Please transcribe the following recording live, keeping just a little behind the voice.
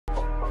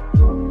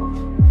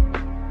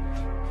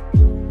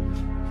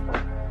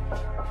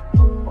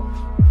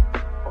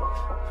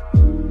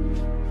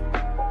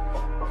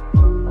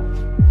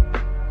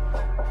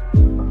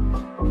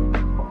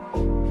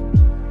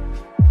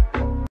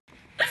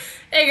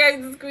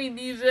guys, it's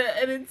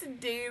Queendija, and in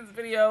today's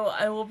video,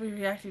 I will be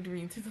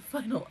reacting to the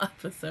final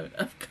episode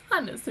of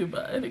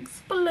KonoSuba, an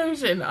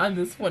explosion on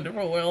this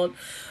wonderful world.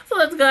 So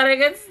let's go ahead and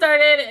get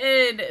started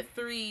in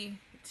 3,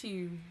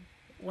 2,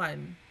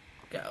 1,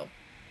 go.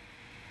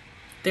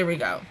 There we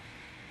go.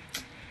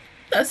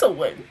 That's a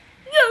win.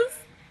 Yes!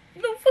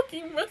 No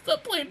fucking messed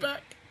up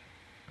playback.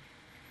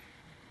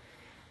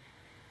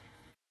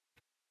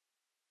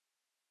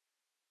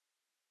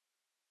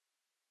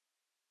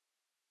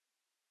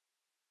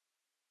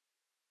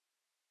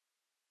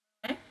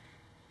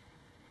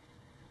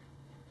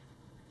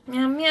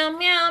 Meow meow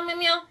meow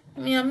meow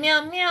meow meow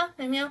meow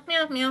meow meow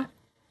meow meow.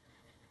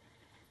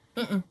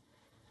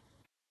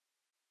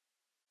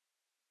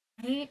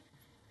 Right?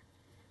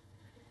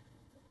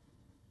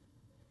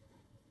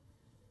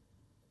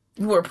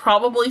 You were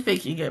probably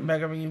faking it,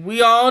 Megami.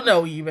 We all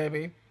know you,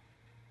 baby.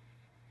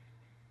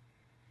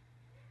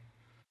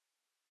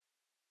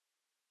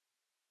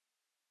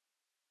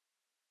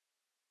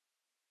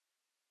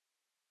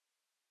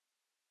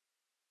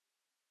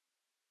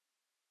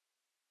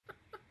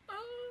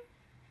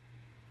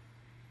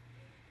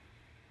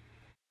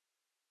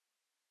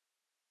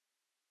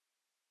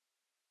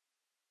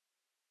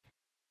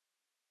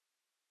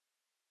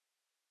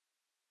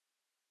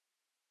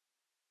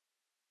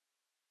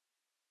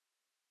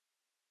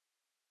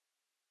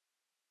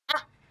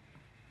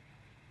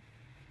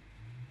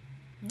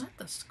 Not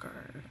the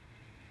skirt.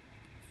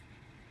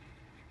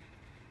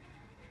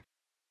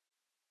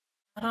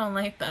 I don't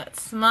like that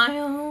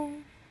smile.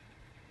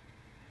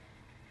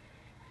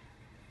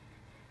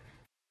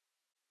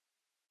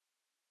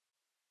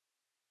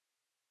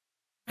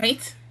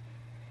 Right?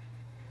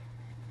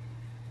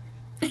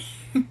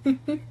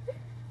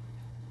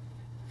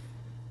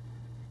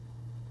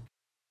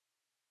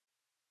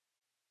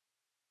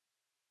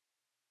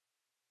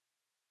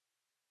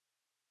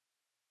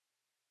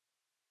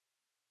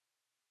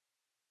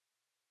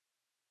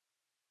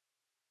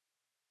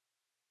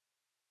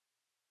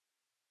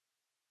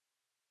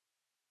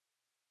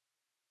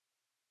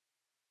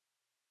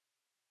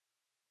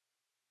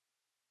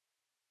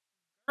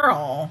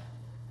 Girl.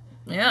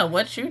 Yeah,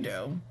 what you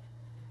do?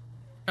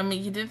 I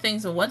mean, you did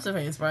things with what's her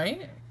face,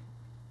 right?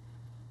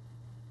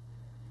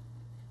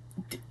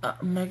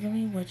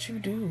 Megami, what you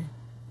do?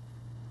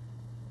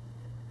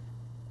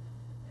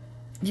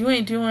 You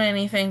ain't doing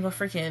anything but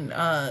freaking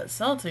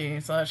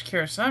Celty slash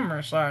Kira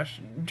Summer slash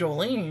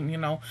Jolene, you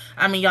know.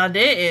 I mean, y'all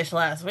did ish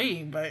last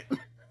week, but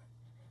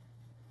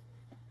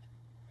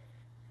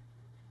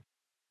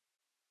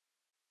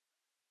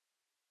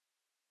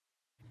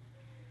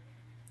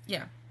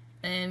yeah.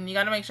 And you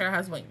gotta make sure it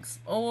has wings.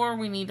 Or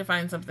we need to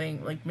find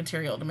something like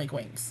material to make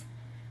wings.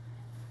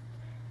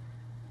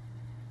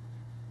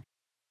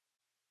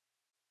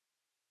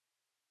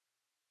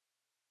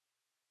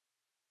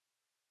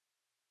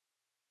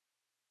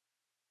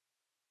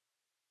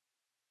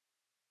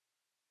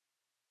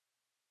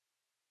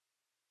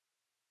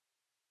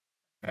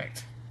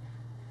 Correct.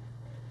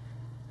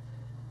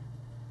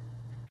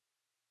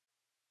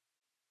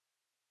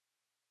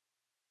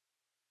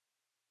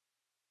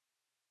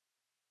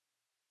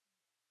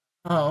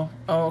 Oh,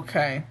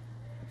 okay.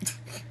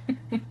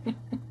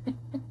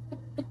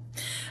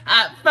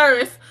 At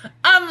first,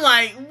 I'm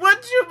like,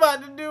 what you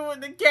about to do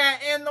with the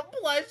cat and the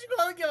plush? You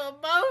gonna give them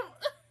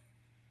both?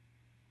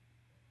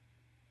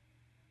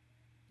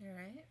 You're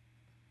right.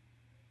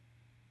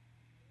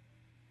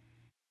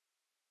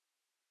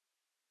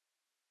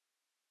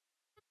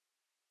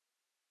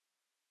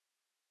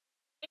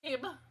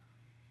 Babe.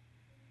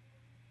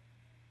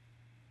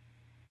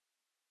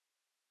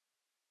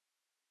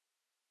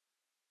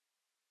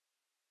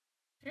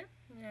 Yeah,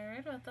 you're right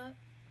about that.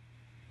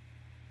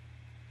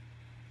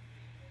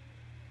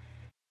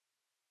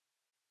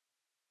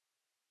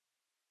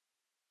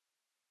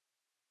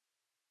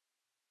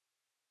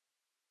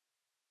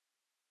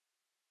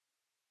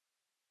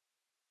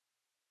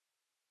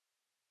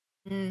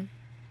 Mm.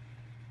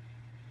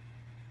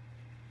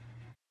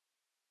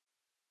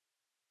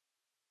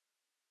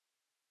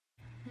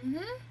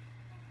 Mm-hmm.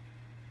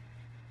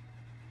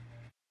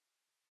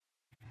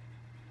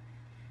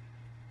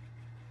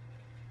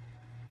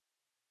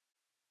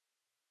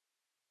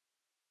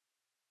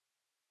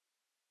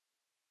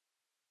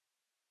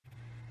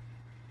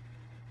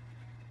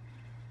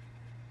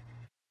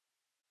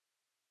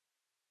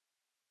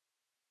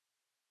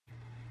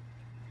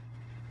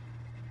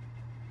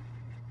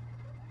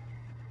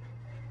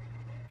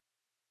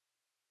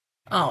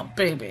 Oh,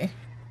 baby.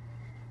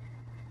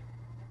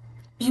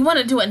 You want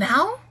to do it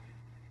now?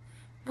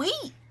 Wait.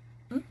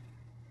 Mm.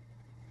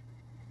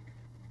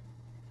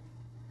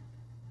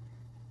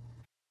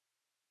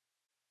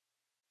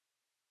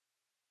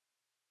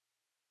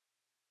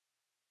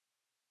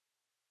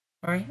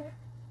 All right.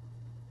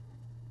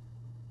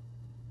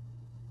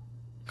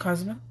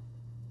 Cosmo?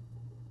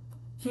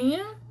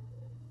 Yeah?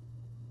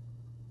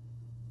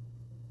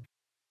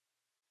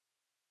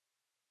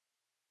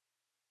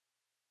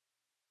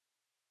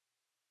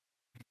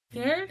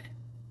 Scared?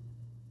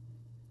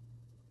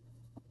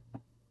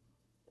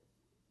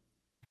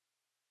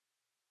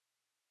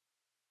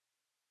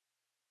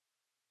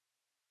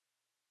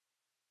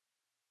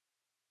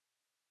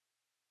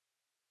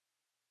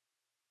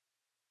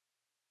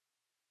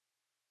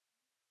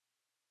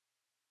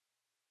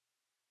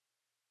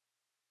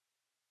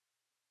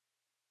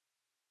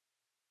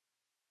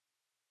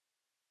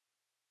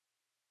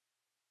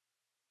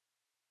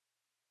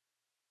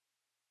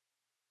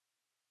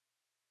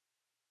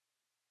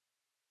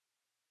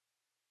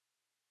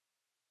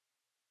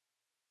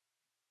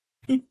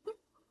 I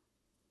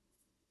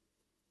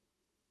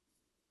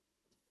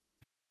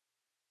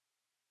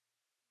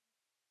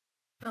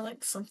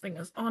like something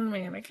is on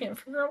me and I can't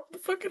figure out what the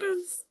fuck it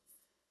is.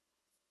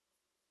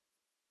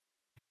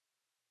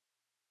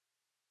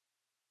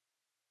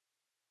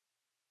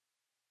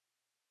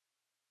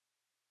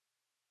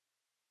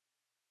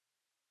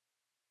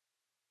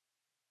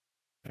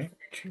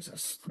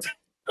 Jesus.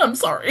 I'm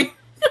sorry.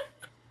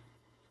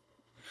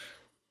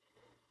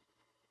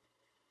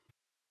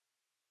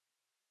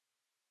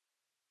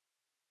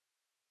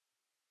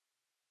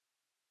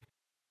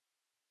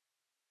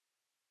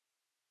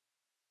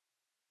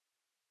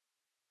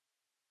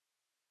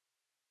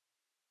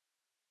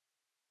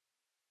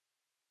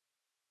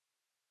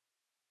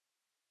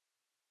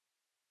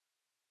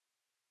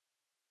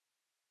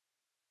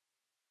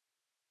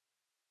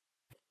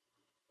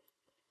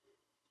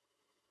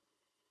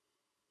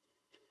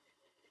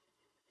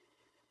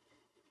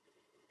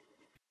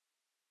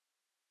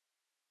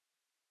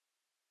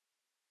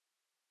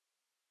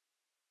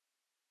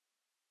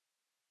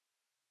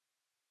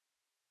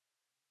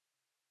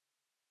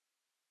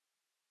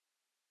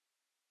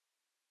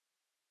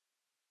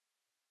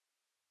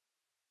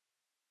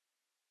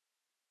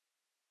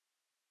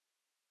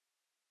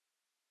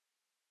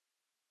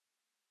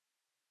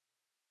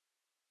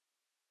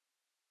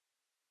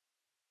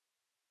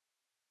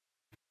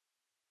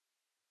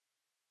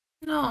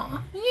 No,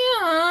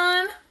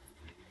 yeah.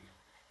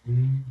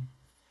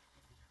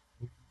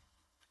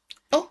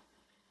 Oh,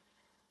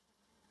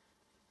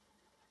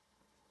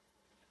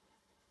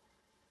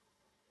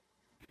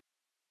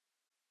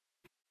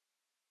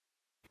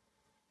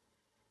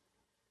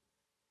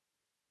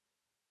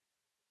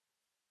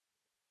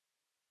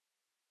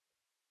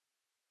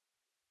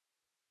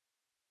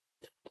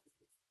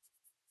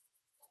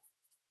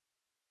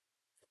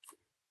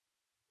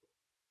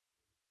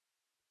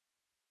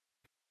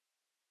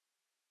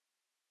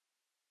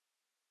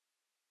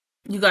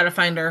 you gotta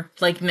find her,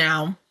 like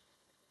now.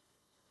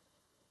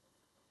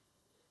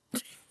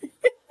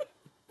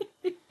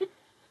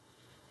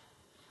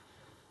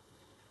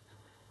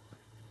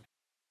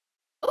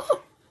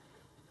 Oh,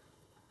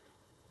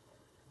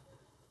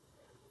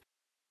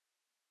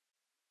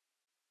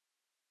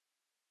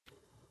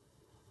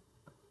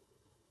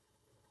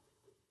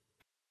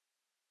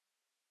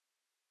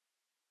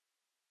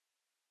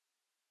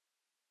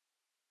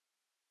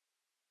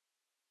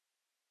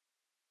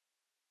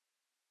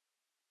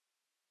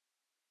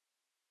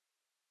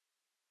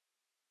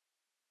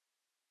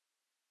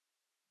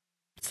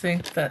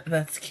 see,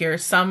 that's Cure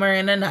Summer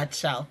in a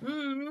nutshell.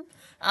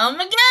 Oh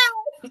my god!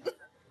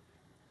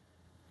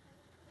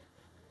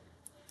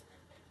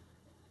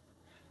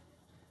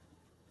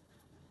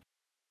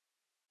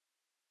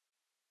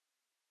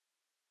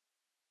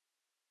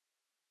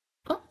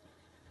 Oh,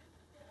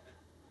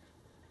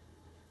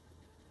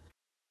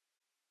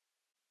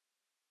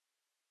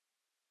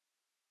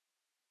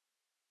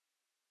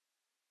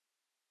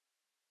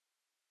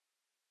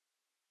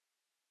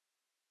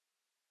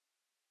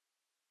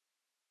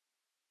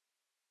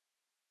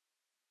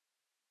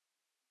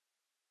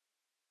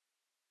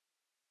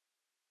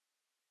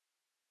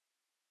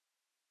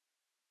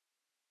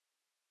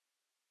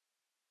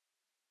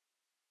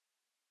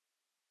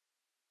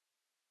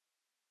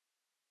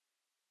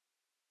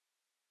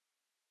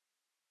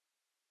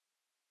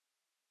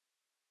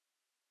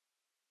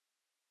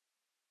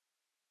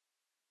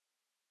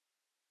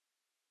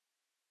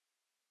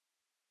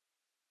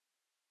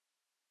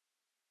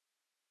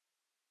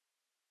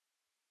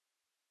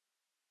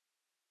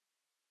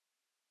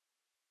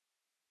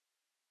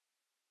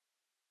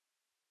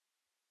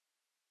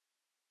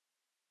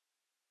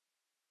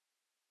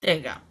 there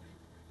you go.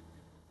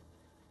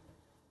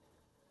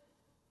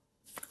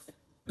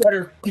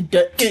 Better get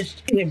that ish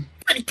in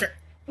Baker.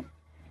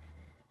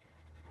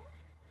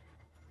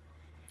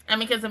 I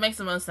mean, because it makes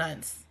the most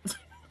sense.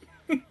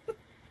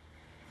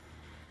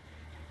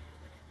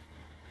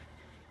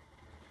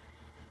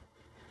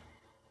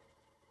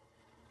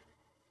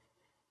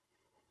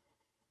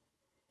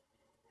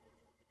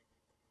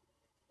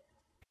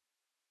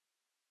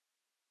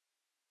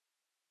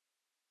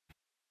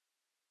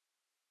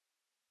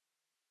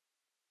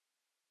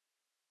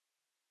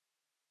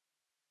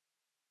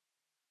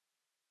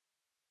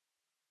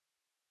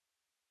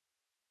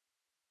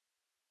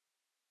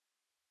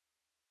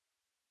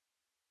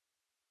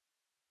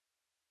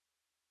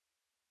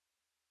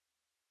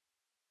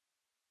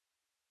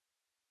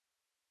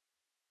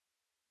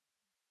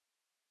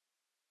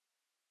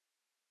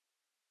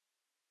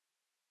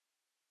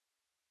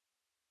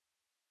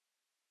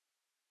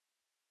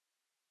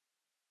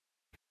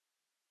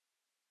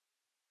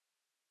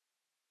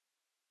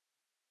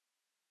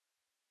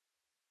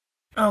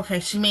 Okay,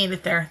 she made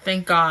it there.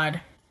 Thank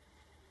God.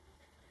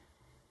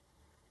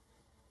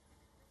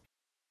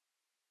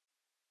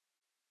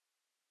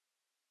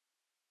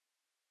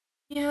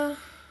 Yeah.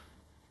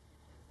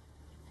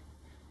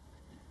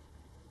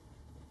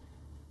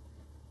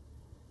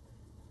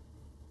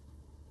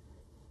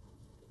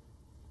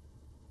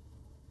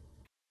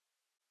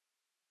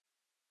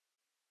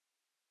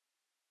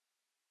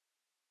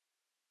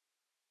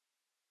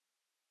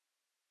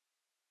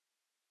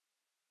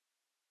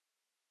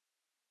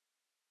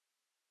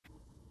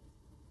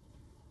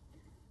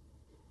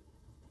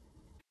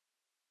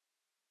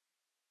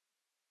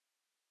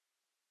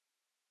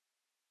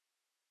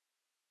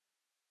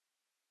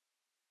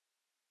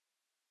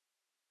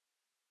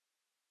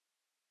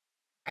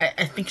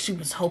 I think she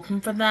was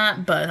hoping for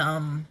that, but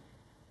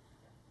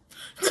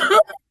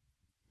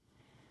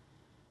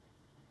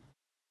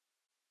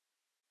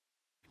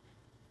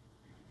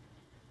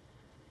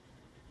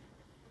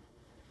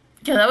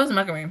yeah, that was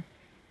Megami.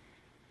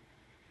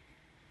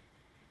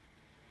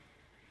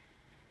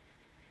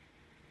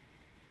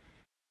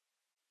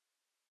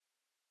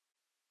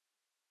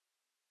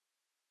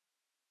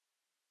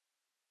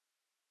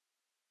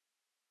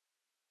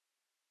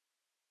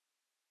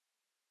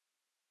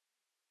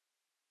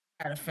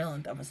 I had a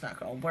feeling that was not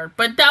gonna work,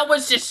 but that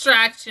was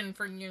distraction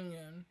for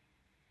Union.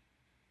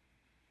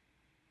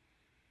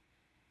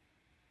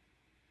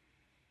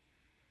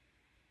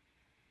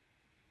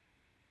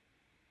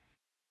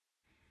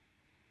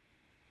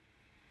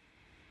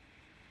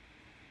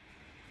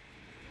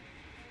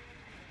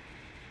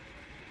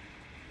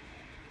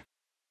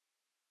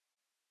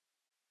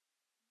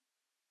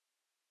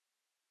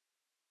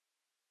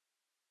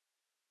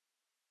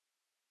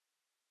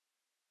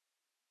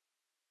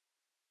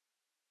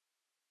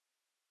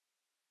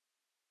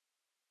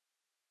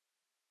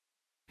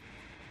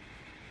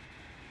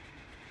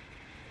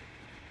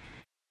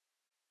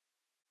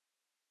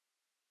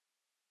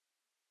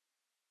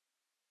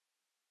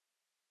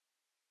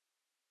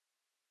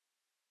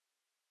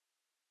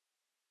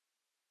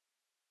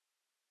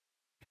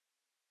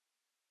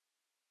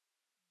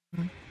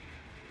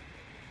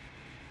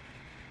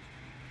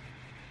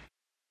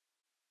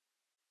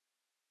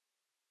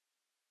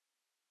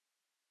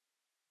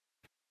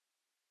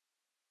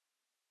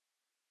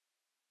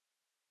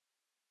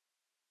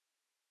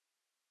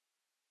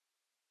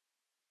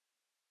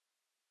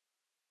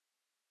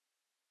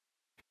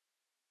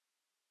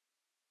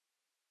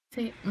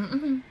 See,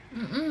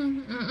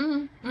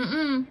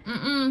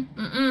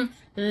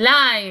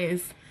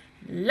 lies,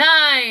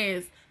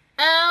 lies,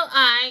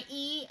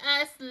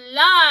 lies,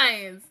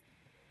 lies.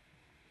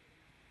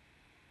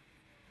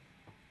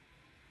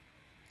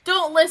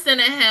 Don't listen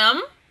to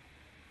him.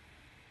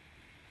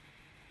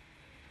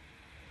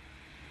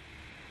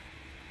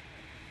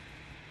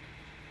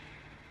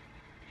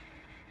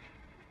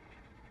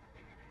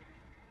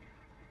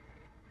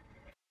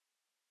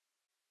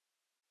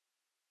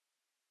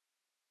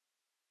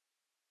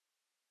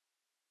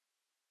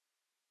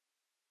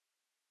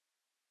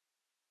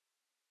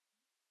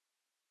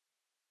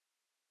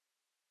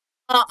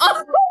 Uh,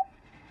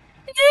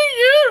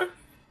 yeah.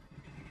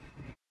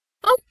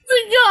 Oh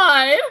my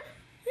god,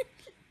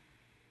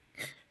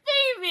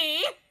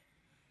 baby.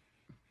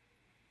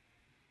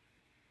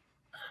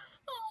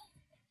 Oh,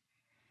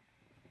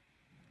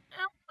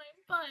 ow, my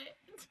butt.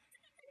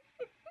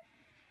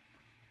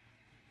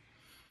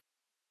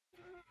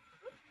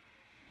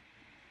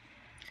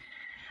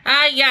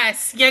 Ah,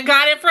 yes, you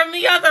got it from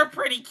the other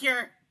pretty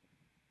cure.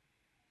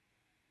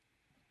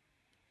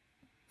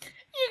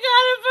 You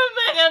got it from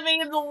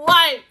Megamind's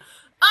wife.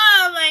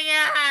 Oh my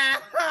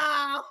god.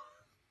 Oh.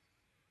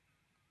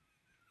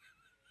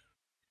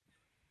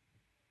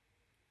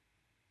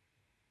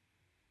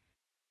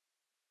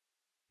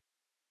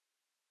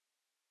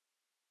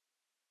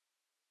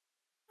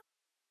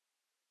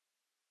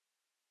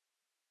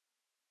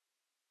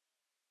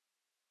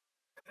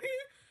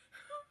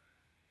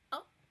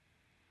 Oh,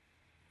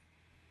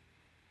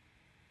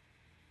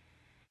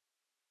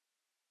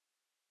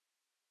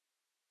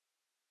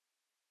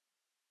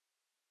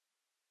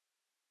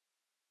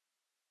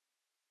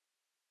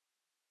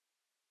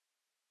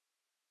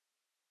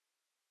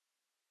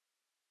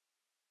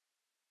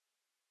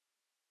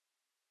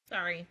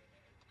 sorry.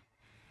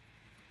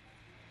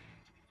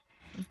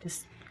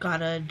 Just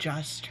gotta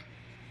adjust.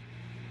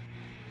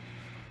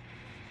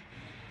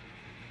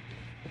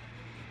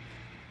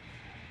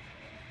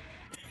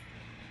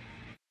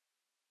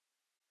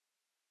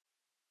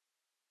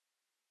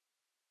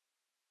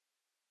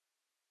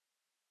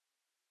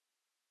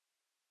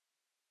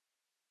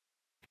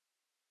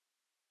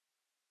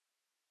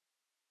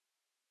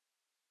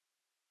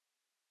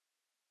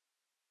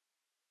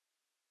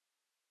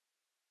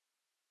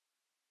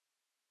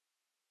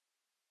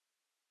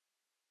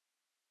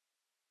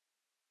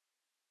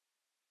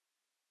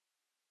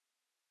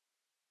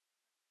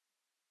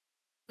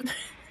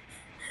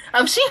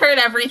 Oh, she heard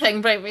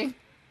everything, baby.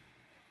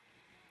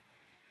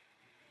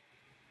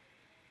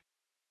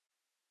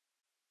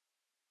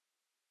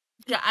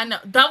 Yeah, I know.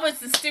 That was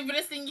the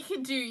stupidest thing you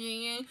could do,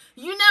 Ying.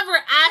 You never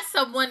ask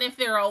someone if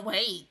they're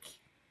awake.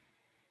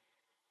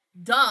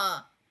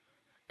 Duh.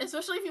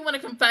 Especially if you want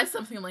to confess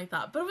something like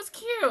that. But it was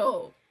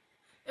cute.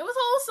 It was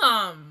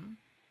wholesome.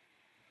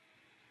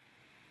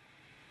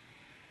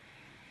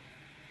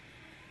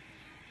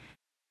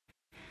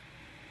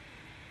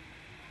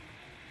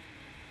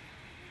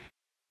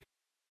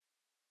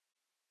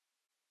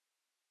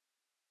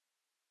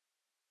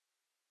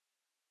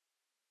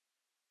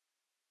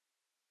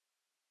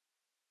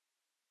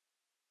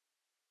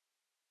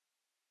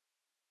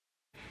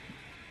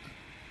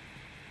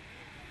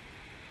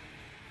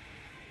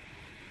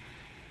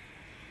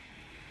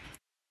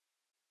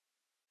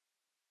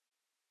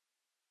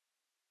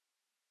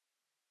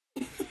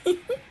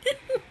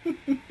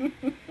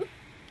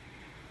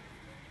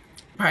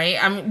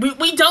 Right? I mean,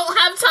 we don't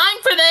have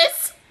time for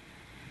this.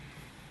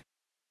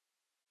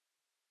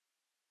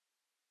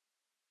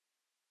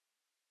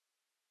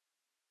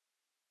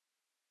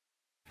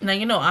 Now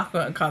you know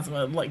Aqua and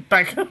Cosmo like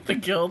back up the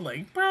guild,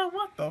 like, bro,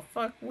 what the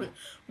fuck?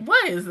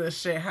 Why is this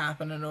shit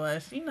happening to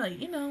us? You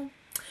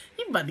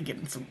about to get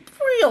in some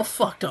real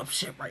fucked up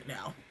shit right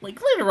now.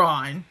 Like later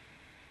on.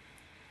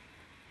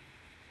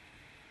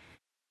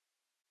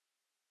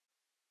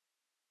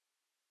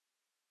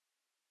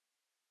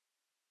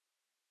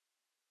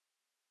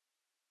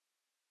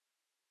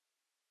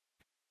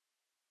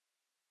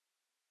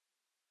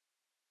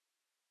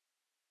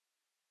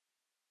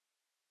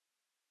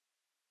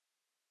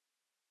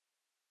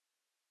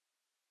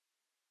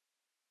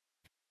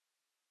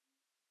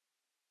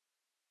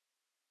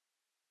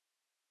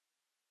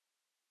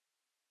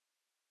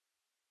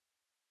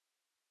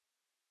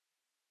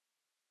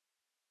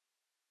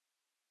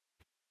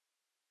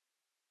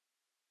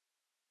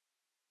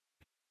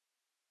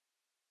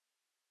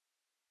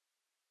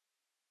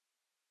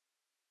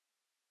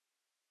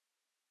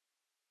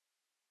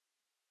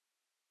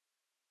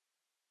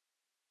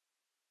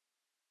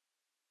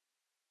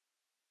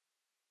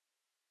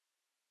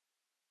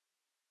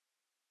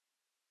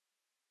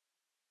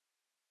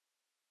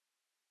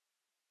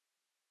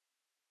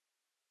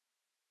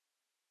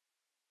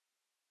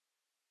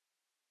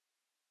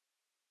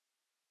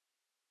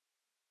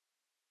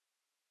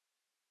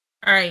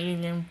 Alright,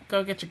 Union,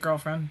 go get your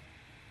girlfriend.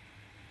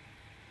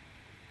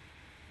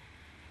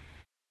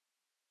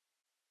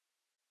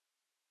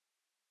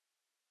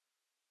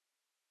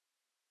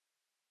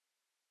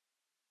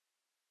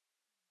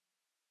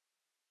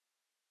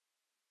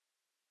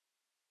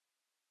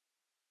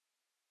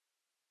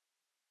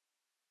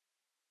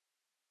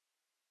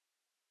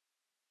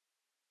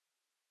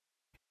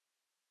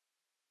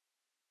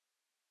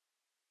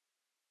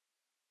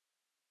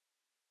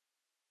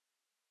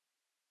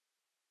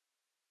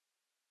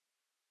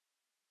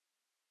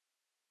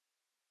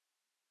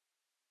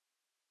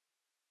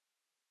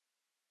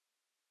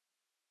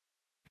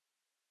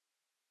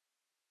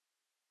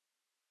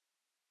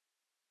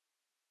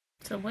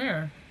 To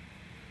where?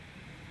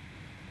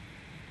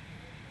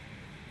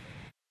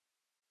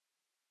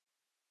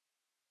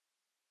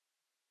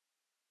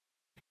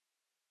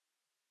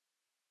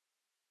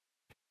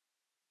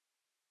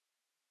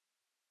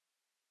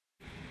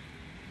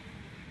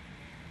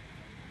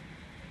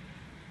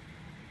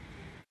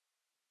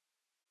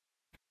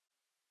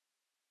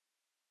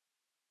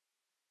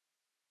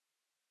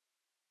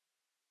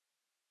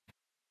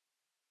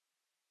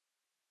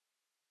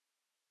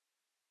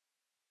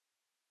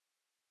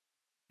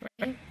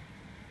 Right?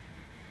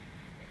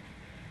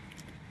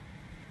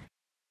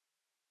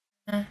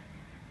 Uh,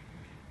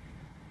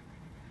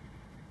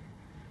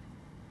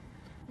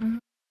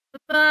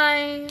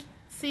 Bye.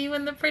 See you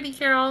in the Pretty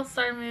Cure All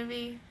Star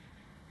movie.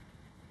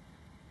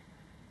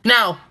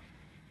 No.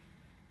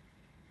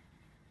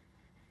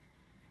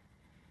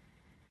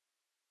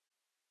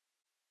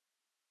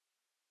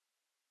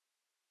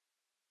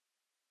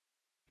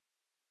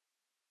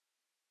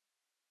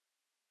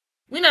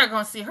 We're not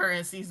gonna see her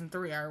in season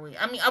 3, are we?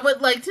 I mean, I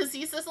would like to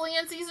see Cicely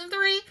in season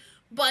 3,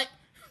 but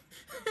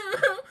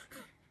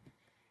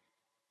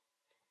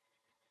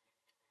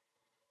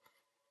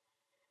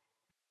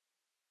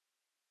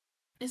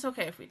it's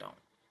okay if we don't.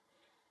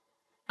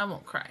 I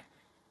won't cry.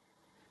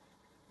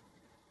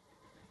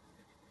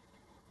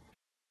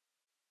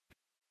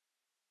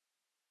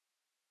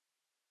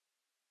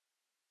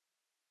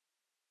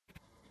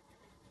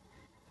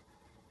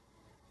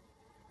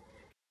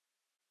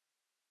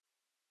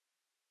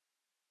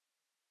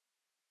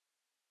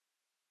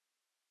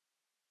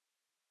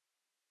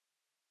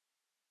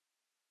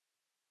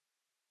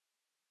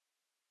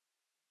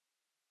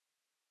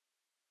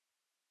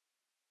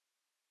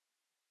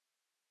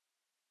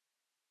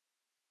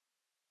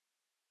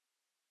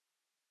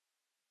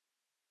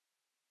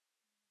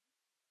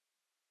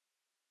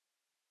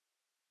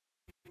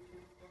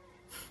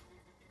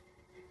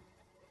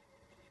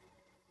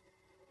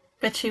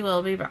 But she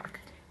will be back.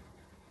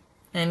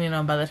 And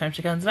by the time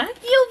she comes back,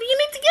 you'll be in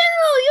it together.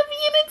 You'll be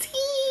in a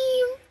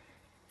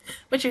team.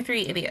 But you're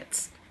 3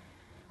 idiots.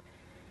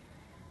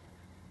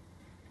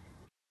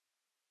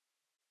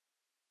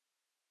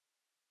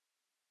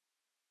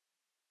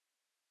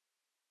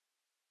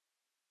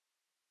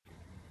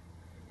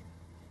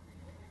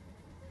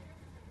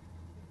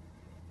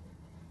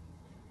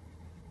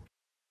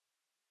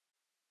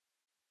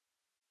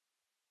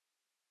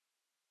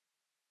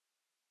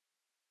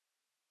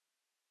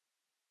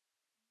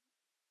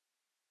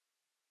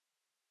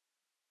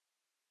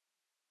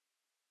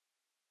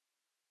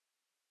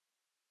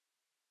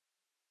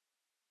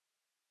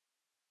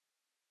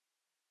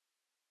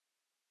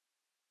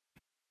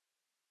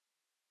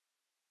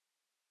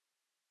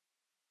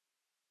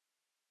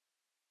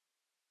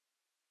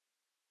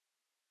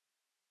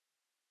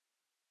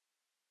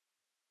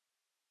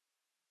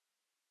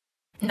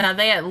 Now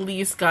they at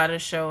least gotta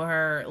show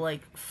her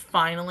like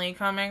finally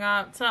coming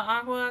up to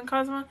Aqua and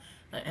Cosmo.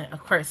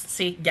 Of course,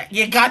 see, yeah,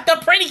 you got the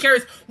pretty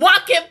cures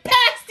walking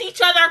past each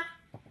other.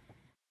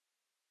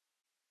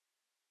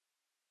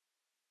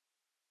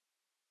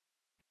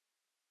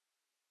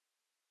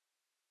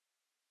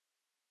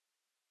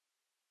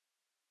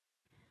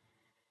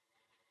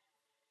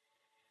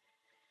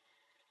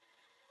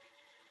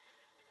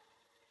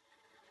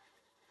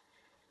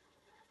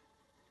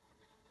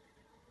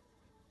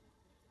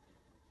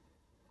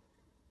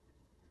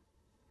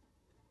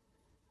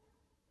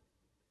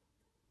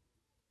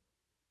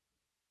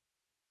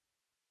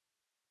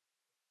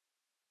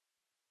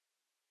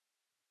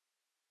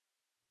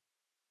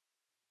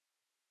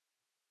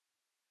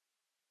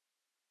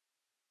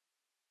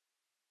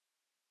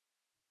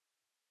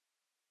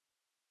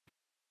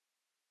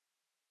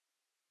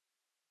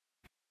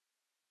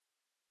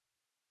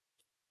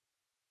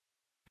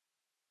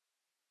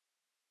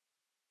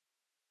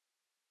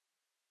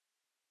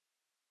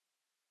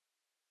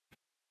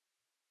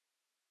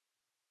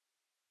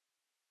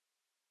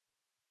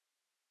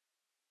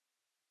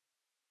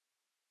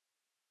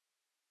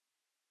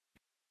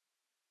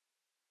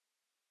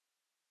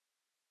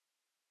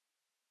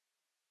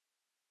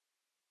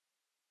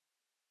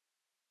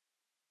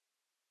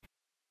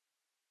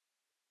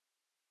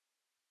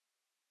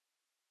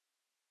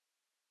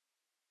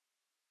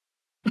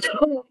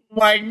 Oh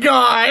my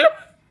god.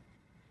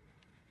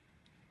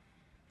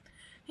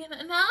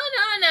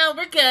 No,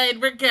 we're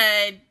good, we're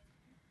good.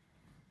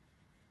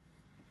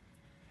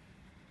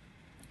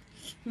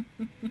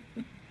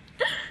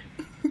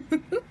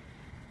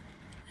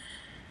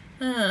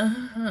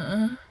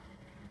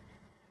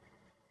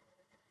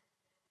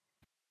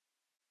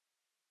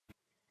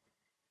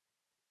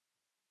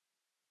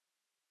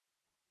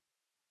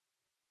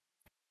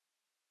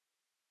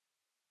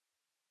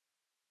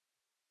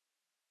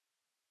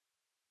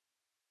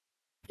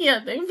 Yeah,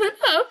 they've been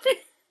happy.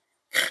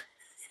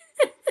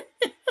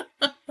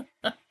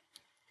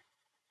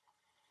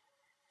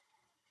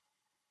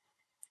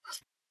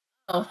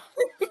 Oh.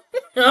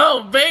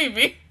 Oh,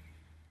 baby.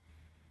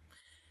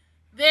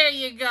 There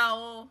you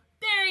go.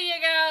 There you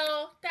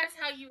go. That's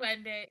how you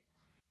end it.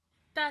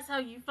 That's how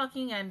you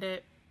fucking end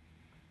it.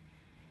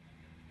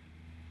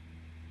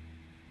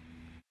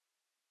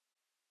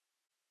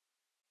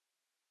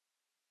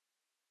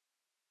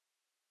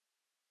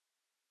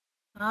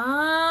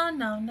 Oh,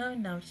 no, no,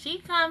 no. She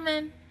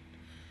coming.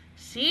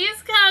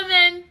 She's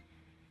coming.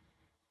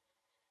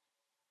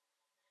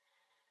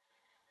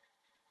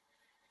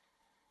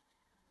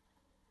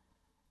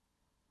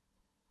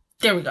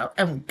 There we go.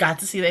 And we got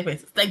to see their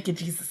faces. Thank you,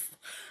 Jesus.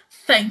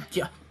 Thank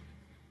you.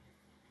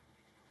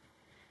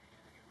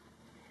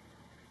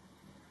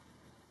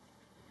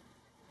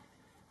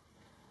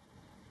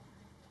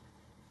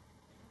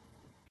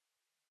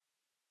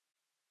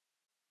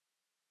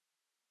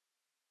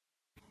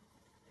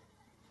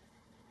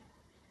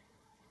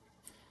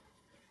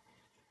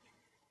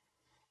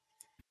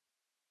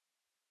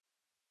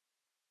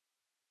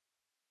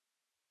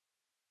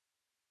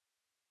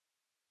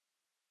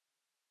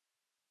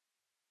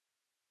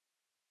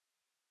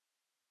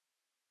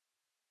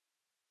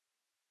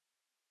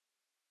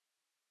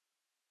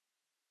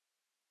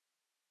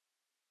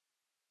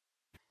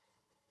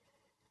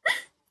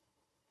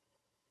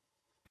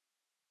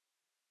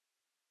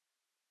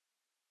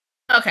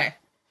 Okay.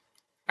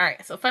 All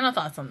right. So, final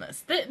thoughts on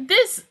this.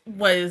 This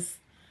was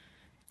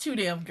too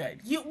damn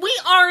good.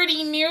 We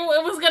already knew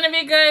it was gonna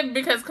be good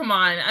because come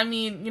on. I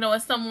mean,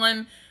 as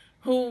someone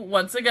who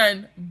once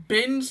again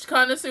binged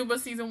KonoSuba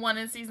season 1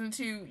 and season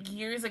 2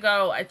 years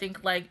ago, I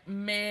think like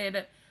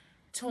mid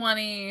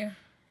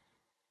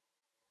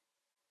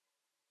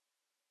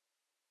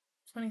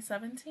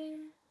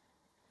 2017,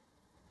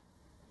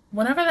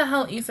 whenever the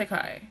hell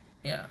Isekai,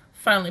 yeah,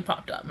 finally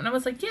popped up. And I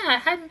was like, yeah, I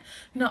hadn't,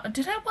 no,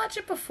 did I watch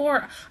it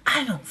before?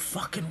 I don't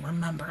fucking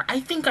remember. I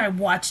think I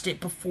watched it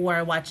before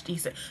I watched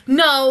Isekai.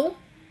 No!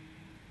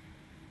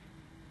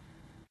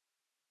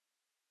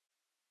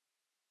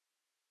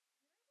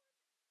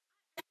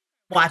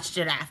 Watched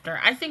it after.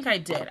 I think I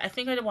did. I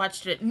think I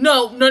watched it.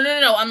 No, no, no,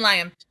 no, no, I'm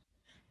lying.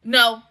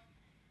 No.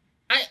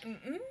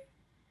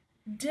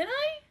 Did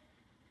I?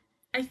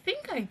 I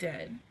think I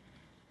did.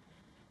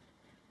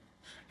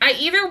 I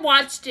either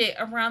watched it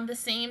around the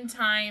same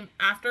time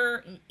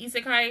after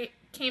Isekai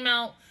came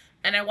out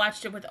and I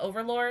watched it with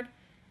Overlord,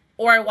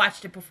 or I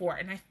watched it before.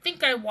 And I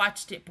think I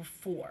watched it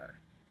before.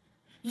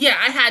 Yeah,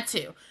 I had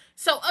to.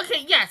 So,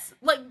 okay, yes,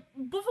 like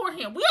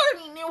beforehand, we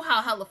already knew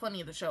how hella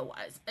funny the show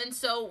was. And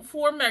so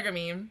for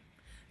Megumin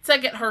to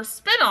get her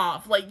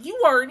spinoff, like you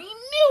already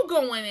knew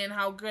going in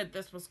how good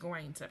this was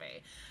going to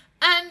be.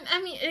 And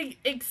I mean, it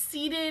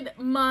exceeded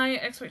my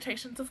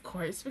expectations, of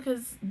course,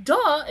 because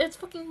duh, it's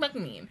fucking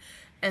Megumin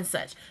and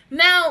such.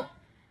 Now,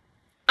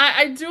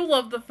 I do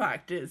love the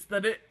fact is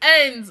that it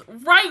ends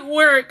right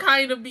where it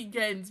kind of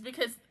begins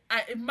because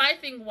my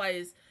thing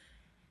was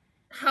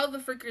how the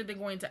frick are they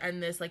going to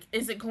end this? Like,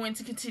 is it going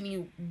to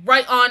continue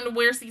right on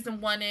where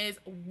season 1 is,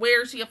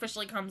 where she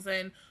officially comes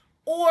in,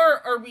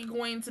 or are we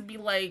going to be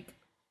like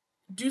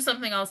do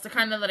something else to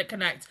kind of let it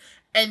connect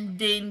and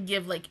then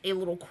give like a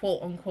little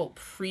quote unquote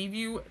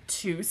preview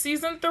to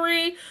season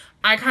 3?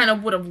 I kind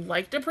of would have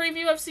liked a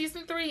preview of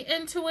season 3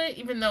 into it,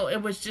 even though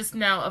it was just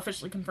now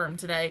officially confirmed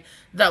today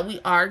that we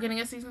are getting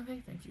a season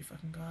 3. Thank you,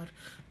 fucking God.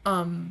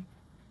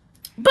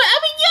 But I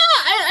mean,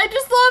 yeah, I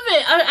just love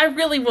it. I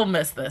really will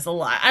miss this a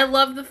lot. I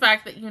love the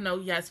fact that,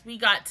 yes, we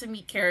got to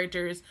meet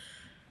characters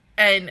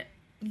and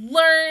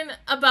learn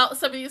about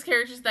some of these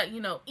characters that,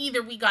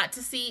 either we got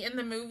to see in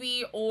the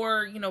movie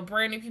or,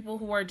 brand new people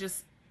who are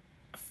just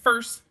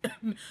first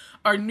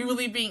are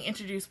newly being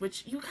introduced,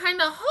 which you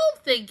kind of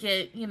hope they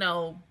get,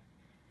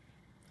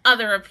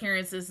 other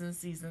appearances in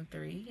season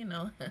 3,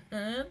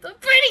 the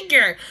pretty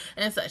girl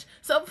and such.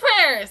 So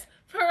prayers,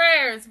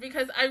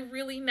 because I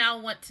really now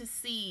want to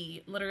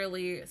see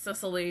literally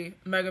Cicely,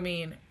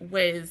 Megumin,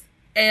 Wiz,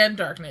 and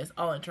Darkness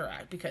all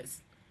interact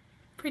because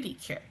pretty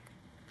cure.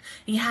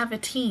 You have a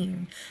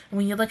team. And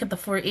when you look at the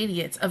four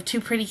idiots of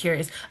two pretty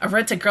cures, a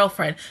rented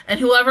girlfriend,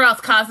 and whoever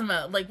else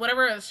Cosmo, like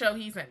whatever show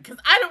he's in, because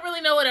I don't really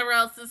know whatever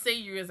else to say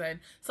you is in,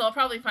 so I'll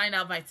probably find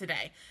out by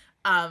today.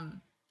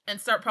 And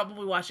start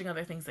probably watching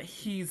other things that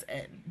he's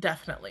in,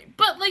 definitely.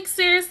 But like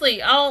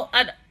seriously,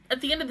 at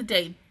the end of the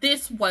day,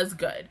 this was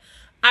good.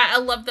 I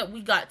love that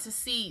we got to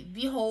see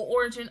the whole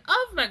origin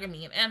of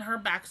Megumin and her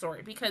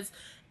backstory because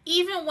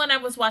even when I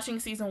was watching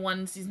season 1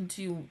 and season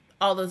 2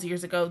 all those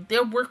years ago,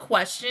 there were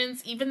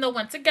questions, even though,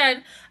 once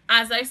again,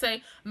 as I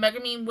say,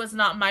 Megumin was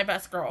not my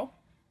best girl.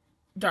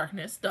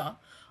 Darkness, duh.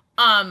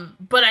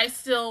 But I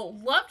still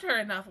loved her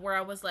enough where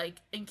I was like,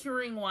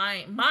 Incurious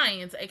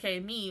Minds, aka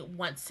me,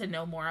 wants to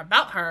know more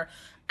about her.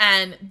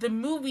 And the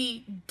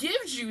movie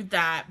gives you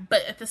that,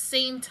 but at the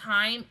same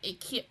time, it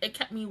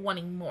kept me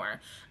wanting more.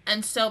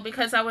 And so,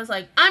 because I was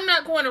like, I'm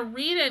not going to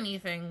read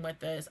anything with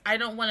this. I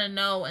don't want to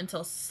know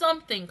until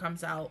something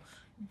comes out.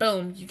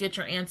 Boom, you get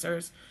your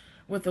answers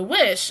with a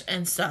wish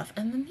and stuff.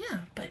 And then,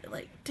 yeah, but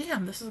like,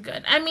 damn, this is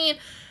good. I mean,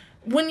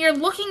 when you're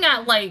looking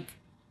at like,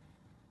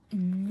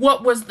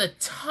 what was the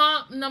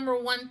top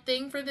 #1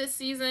 thing for this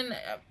season,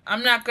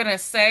 I'm not going to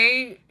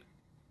say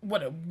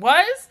what it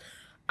was.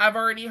 I've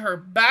already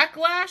heard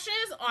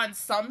backlashes on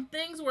some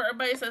things where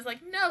everybody says, like,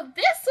 no,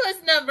 this was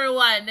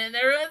 #1. And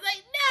everyone's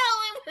like, no,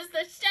 it was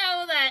the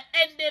show that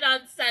ended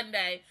on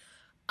Sunday.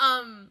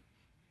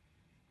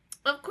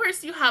 Of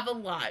course, you have a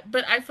lot,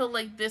 but I feel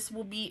like this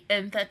will be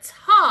in the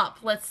top,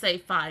 let's say,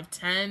 5,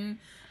 10,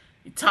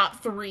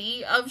 top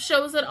 3 of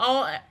shows that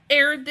all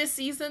aired this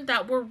season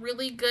that were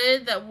really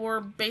good, that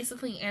were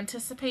basically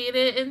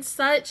anticipated and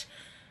such.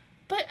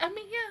 But, I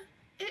mean, yeah.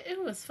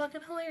 It was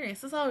fucking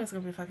hilarious. It's always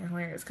gonna be fucking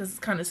hilarious because it's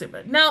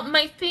KonoSuba. Now,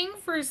 my thing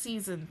for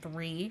season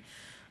 3,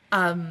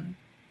 in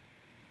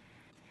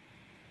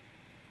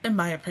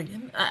my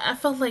opinion, I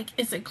felt like,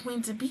 is it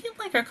going to be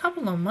like a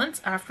couple of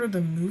months after the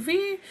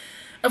movie?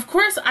 Of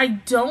course, I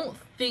don't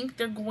think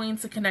they're going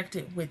to connect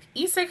it with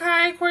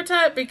Isekai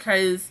Quartet,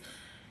 because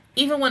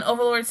even when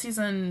Overlord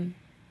season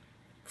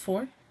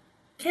 4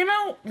 came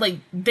out, like,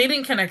 they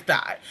didn't connect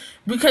that,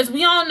 because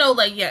we all know,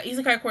 like, yeah,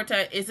 Isekai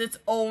Quartet is its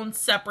own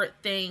separate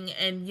thing,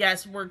 and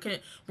yes, we're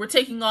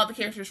taking all the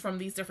characters from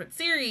these different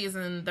series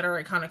and that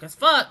are iconic as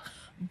fuck,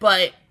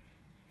 but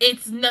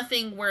it's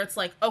nothing where it's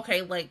like,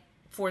 okay, like,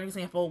 for an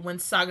example, when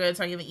Saga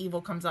Attacking the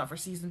Evil comes out for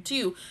season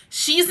 2,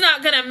 she's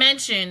not gonna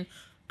mention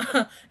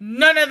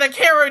none of the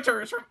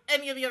characters from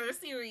any of the other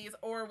series.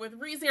 Or with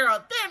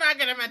ReZero, they're not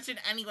gonna mention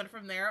anyone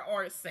from there.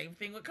 Or same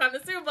thing with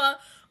KonoSuba,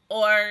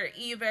 or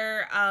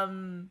either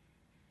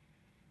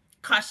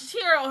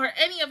Kashitiro, or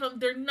any of them.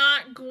 They're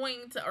not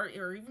going to, or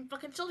even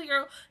fucking Shield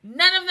Hero,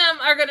 none of them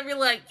are gonna be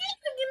like,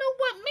 yeah, you know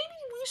what, maybe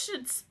we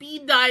should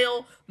speed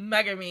dial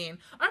Megumin,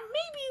 or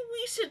maybe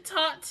we should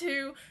talk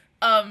to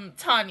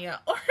Tanya,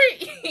 or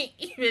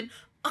even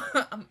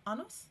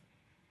Anos?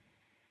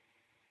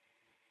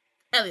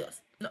 Elios.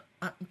 No,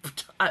 I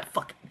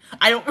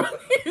don't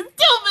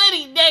too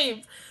many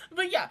names.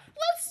 But yeah,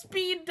 let's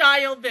speed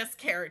dial this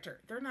character.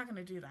 They're not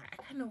gonna do that. I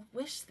kind of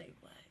wish they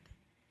would,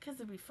 because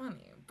it'd be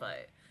funny,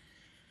 but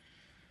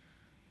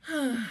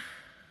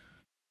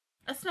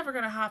that's never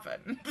gonna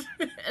happen.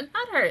 And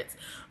that hurts.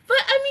 But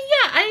I mean,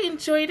 yeah, I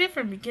enjoyed it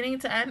from beginning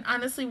to end.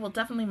 Honestly, we'll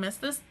definitely miss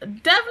this.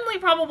 Definitely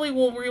probably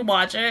will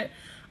rewatch it.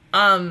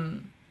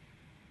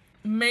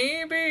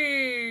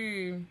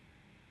 Maybe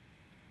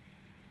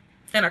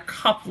in a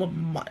couple of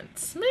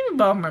months. Maybe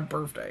about my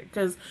birthday.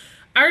 Because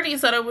I already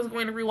said I was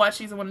going to rewatch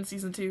season 1 and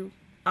season 2.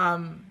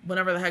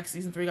 Whenever the heck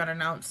season 3 got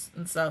announced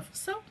and stuff.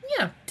 So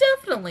yeah,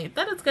 definitely.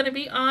 That is going to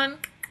be on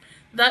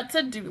that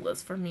to-do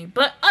list for me.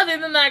 But other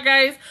than that,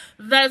 guys,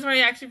 that is my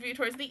reaction view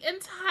towards the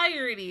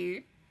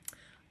entirety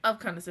of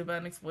KonoSuba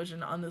and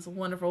Explosion on this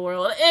wonderful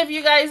world. If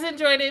you guys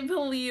enjoyed it,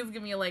 please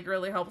give me a like. It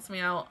really helps me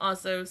out.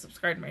 Also,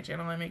 subscribe to my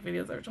channel. I make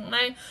videos every single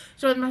night.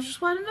 Join the Master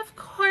Squad. And of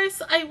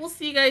course, I will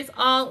see you guys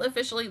all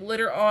officially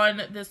later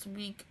on this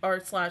week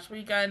or /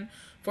 weekend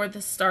for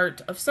the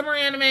start of summer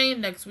anime.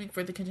 Next week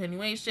for the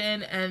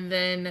continuation. And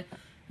then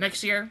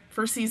next year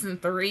for season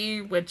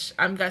 3, which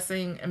I'm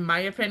guessing, in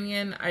my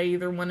opinion, I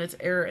either want it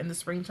to air in the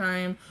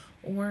springtime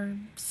or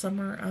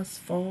summer as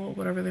fall,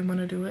 whatever they want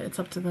to do it. It's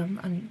up to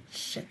them. I mean,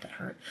 shit, that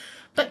hurt.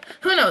 But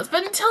who knows?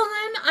 But until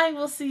then, I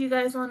will see you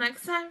guys all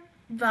next time.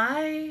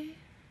 Bye.